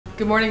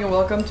Good morning and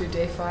welcome to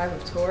day 5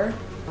 of tour.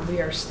 We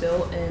are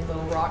still in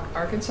Little Rock,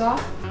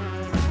 Arkansas.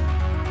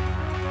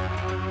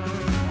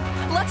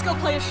 Let's go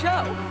play a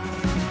show.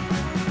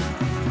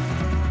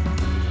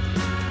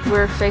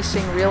 We're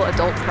facing real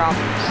adult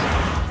problems.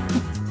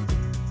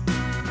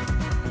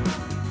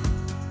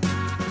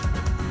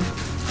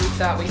 We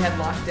thought we had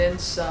locked in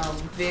some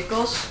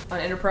vehicles on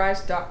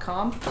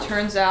enterprise.com.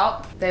 Turns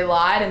out they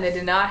lied and they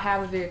did not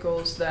have the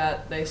vehicles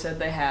that they said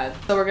they had.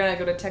 So we're gonna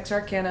go to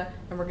Texarkana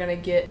and we're gonna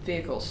get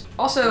vehicles.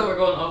 Also, we're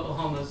going to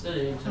Oklahoma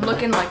City. I'm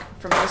looking like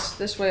from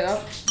this way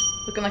up,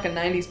 looking like a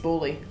 90s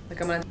bully. Like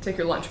I'm gonna take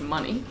your lunch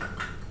money.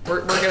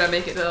 We're gonna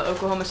make it to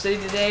Oklahoma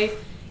City today,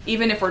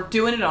 even if we're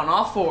doing it on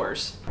all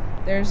fours.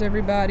 There's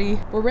everybody.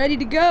 We're ready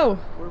to go.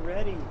 We're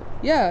ready.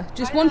 Yeah,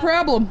 just one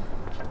problem.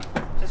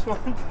 Just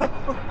one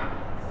problem.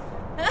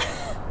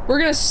 We're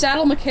gonna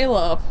saddle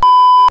Michaela up.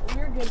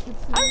 You're good.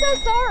 I'm so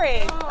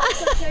sorry. Oh,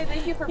 it's okay.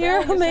 Thank you for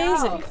You're bailing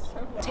us amazing.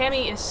 out.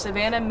 Tammy is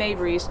Savannah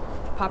Mabry's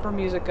Pop Her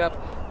Music Up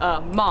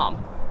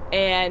mom.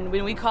 And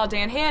when we called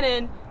Dan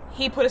Hannon,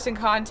 he put us in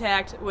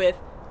contact with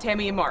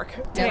Tammy and Mark.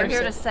 We're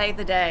here to save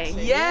the day.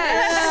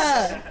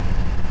 Yes!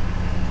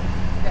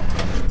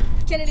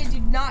 Kenedi, do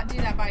not do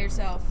that by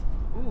yourself.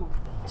 Ooh.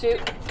 2,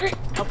 3.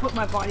 I'll put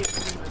my body in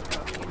the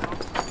truck, you know.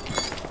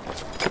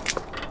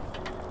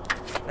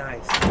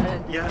 Nice.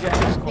 Yeah.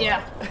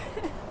 Yeah.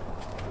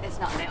 It's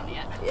not down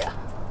yet. Yeah.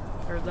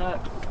 Heard that.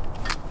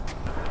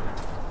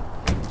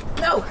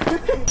 No!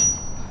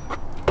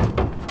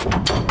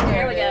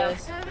 Here we go.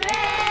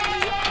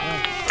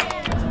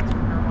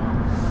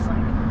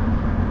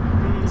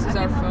 This is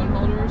our phone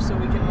holder so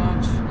we can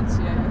watch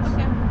NCIS.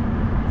 Okay.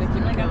 Thank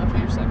you, Michaela, for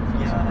your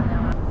sacrifice.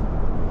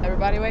 Yeah.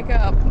 Everybody wake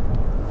up.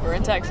 We're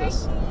in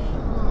Texas.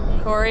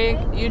 Corey,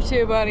 you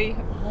too, buddy.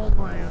 Oh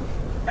my.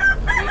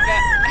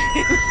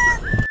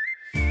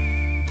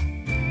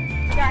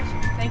 Gotcha.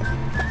 Thank you.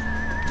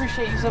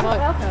 Appreciate you so much.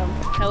 Welcome.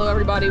 Hello,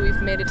 everybody.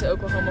 We've made it to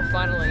Oklahoma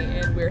finally,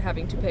 and we're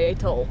having to pay a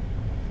toll.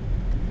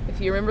 If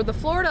you remember the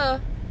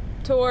Florida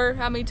tour,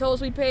 how many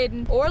tolls we paid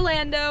in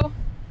Orlando,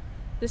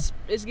 this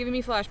is giving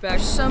me flashbacks.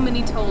 There's so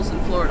many tolls in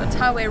Florida. It's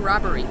highway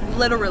robbery,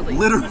 literally.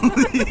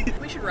 Literally.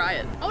 We should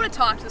riot. I want to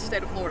talk to the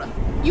state of Florida.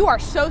 You are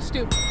so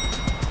stupid.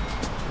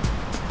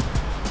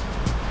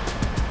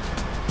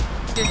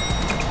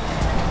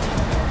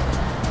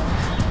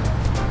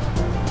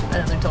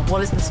 Another toll.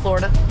 What is this,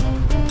 Florida?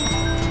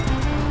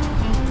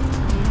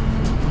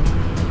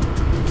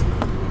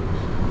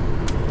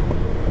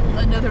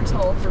 Another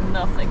toll for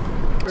nothing.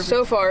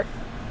 So far,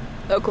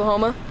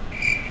 Oklahoma,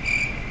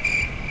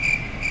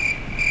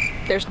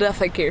 there's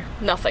nothing here.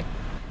 Nothing.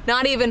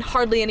 Not even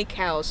hardly any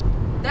cows.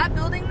 That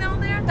building down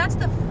there, that's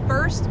the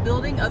first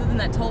building other than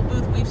that toll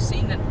booth we've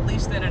seen at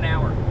least in an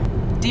hour.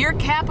 Deer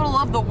capital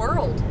of the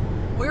world.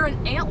 We're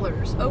in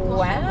Antlers, Oklahoma.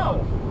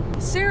 Wow.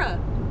 Sarah,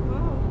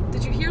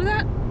 did you hear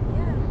that?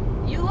 Yeah.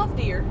 You love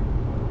deer. I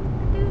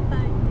do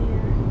like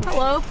deer.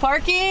 Hello,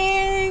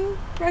 parking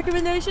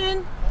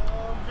recommendation.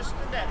 Just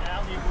in that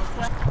alley.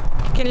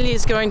 Kenedi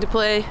is going to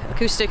play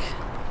acoustic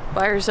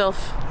by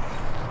herself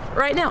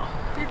right now,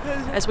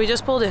 as we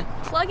just pulled in.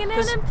 Plugging in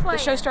and playing.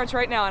 The show starts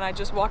right now and I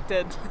just walked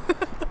in.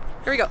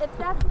 Here we go. If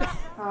that's not.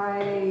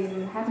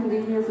 I happen to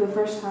be here for the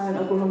first time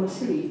in Oklahoma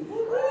City.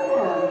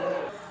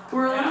 Yeah.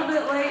 We're a little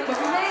bit late, but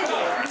we made it.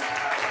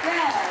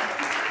 Yeah.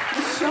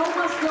 The show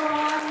must go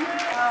on.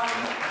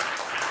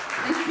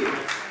 Thank you.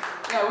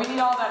 Yeah, we need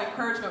all that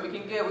encouragement we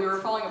can get. We were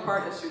falling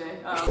apart yesterday.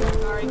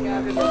 Sorry,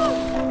 Gavin.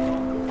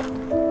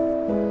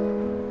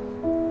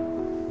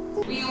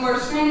 We were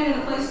stranded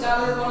in a place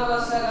neither one of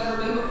us had ever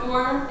been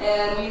before,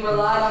 and we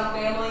relied on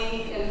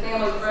family and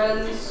family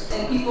friends,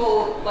 and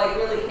people like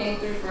really came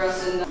through for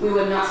us, and we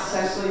would not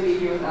successfully be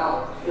here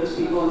without those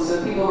people. And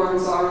so people of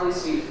Arkansas are really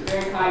sweet,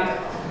 very kind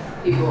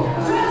people.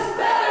 Dress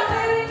better,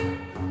 baby.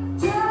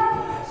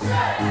 Dress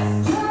better.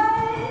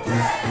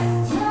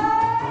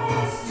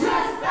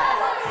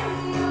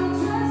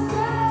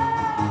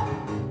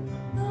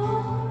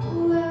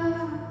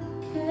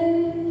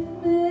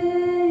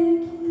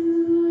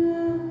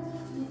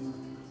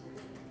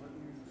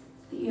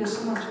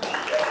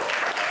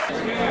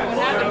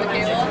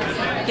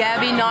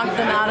 Gabby knocked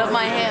them out of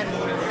my hand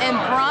and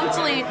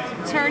promptly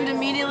turned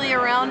immediately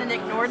around and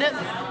ignored it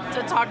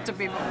to talk to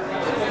people.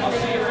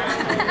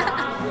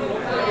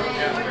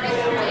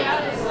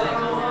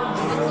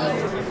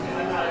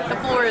 The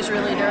floor is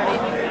really dirty.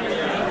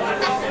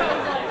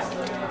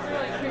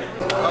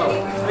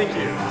 Oh, thank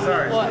you.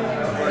 Sorry.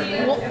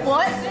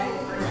 What?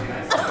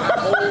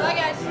 Bye,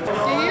 guys.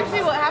 Did you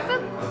see what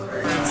happened?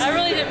 I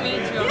really didn't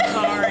mean to, I'm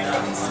sorry.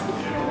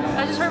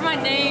 I just heard my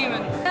name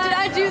and... Did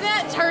I do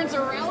that? Turns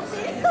around.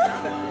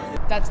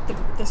 That's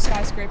the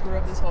skyscraper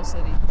of this whole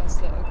city. That's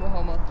the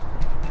Oklahoma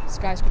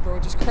skyscraper,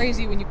 which is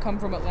crazy when you come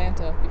from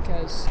Atlanta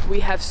because we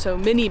have so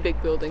many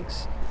big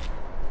buildings.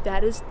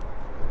 That is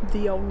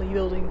the only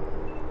building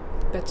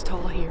that's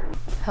tall here.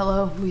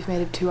 Hello, we've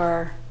made it to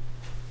our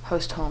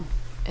host home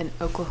in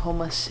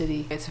Oklahoma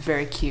City. It's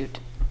very cute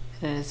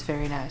and it is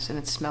very nice and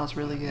it smells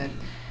really good.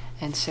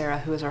 and Sarah,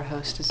 who is our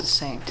host, is a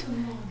saint.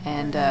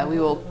 And we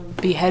will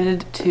be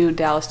headed to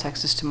Dallas,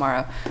 Texas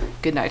tomorrow.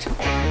 Good night.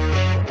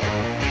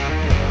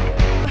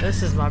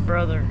 This is my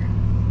brother.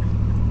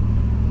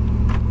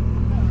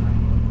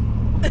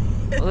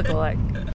 Look alike.